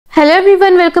Hello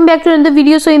everyone, welcome back to another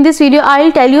video. So in this video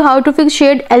I'll tell you how to fix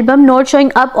shared album not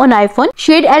showing up on iPhone.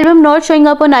 Shared album not showing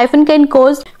up on iPhone can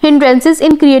cause hindrances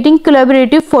in creating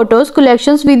collaborative photos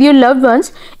collections with your loved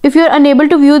ones. If you are unable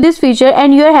to view this feature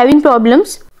and you are having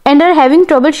problems and are having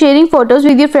trouble sharing photos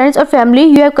with your friends or family,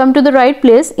 you have come to the right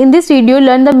place. In this video,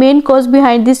 learn the main cause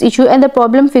behind this issue and the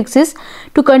problem fixes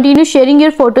to continue sharing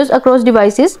your photos across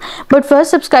devices. But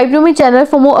first, subscribe to my channel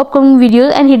for more upcoming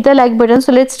videos and hit the like button.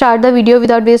 So let's start the video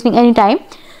without wasting any time.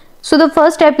 So the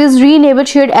first step is re-enable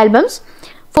shared albums.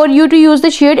 For you to use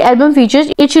the shared album features,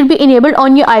 it should be enabled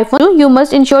on your iPhone. You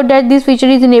must ensure that this feature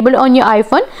is enabled on your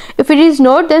iPhone. If it is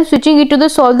not, then switching it to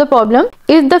solve the problem.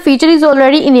 If the feature is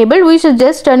already enabled, we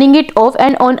suggest turning it off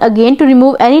and on again to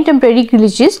remove any temporary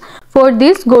glitches. For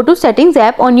this, go to Settings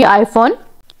app on your iPhone.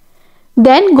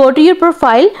 Then go to your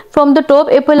profile from the top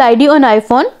Apple ID on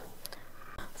iPhone.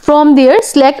 From there,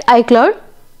 select iCloud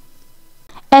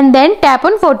and then tap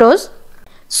on Photos.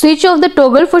 Switch off the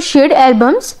toggle for shared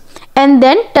albums and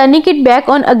then turning it back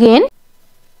on again,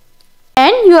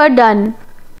 and you are done.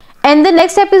 And the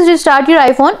next step is restart your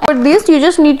iPhone. For this, you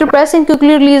just need to press and quickly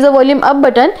release the volume up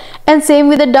button, and same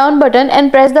with the down button, and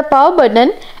press the power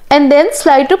button and then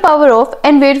slide to power off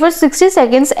and wait for 60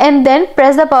 seconds and then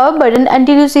press the power button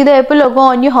until you see the Apple logo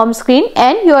on your home screen,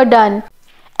 and you are done.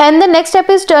 And the next step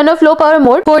is turn off low power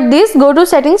mode. For this, go to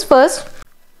Settings first,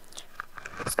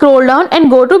 scroll down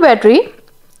and go to Battery,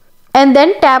 and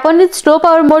then tap on its low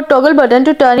power mode toggle button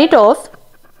to turn it off,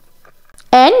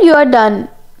 and you are done.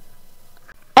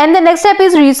 And the next step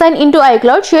is re-sign into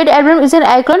iCloud. Shared album is an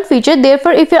iCloud feature,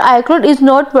 therefore if your iCloud is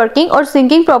not working or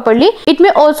syncing properly, it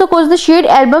may also cause the shared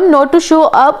album not to show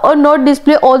up or not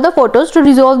display all the photos. To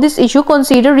resolve this issue,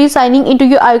 consider re-signing into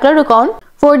your iCloud account.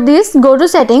 For this, go to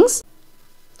Settings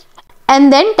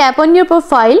and then tap on your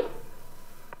profile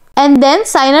and then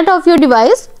sign out of your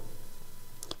device.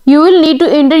 You will need to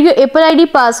enter your Apple ID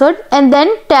password and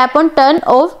then tap on Turn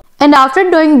Off, and after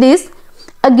doing this,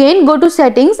 again go to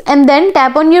Settings and then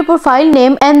tap on your profile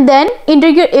name and then enter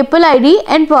your Apple ID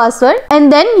and password,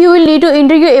 and then you will need to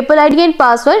enter your Apple ID and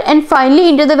password and finally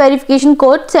enter the verification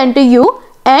code sent to you,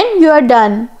 and you are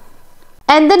done.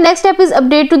 And the next step is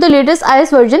update to the latest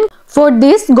iOS version. For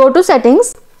this, go to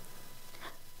Settings,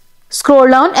 scroll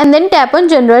down and then tap on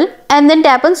General and then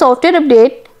tap on Software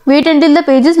Update. Wait until the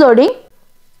page is loading.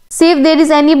 See if there is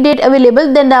any update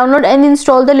available, then download and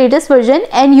install the latest version,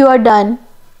 and you are done.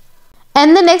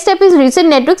 And the next step is reset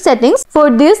network settings.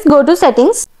 For this, go to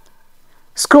Settings,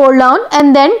 scroll down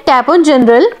and then tap on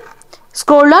General,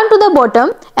 scroll down to the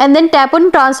bottom and then tap on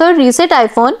Transfer Reset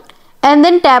iPhone and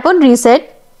then tap on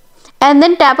Reset and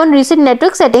then tap on Reset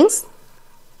Network Settings.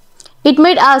 It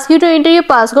might ask you to enter your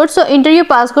passcode, so enter your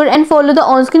passcode and follow the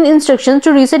on-screen instructions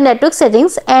to reset network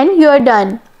settings, and you are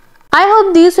done. I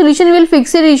hope this solution will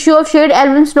fix your issue of shared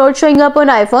albums not showing up on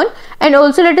iPhone, and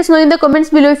also let us know in the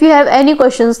comments below if you have any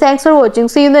questions. Thanks for watching.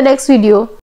 See you in the next video.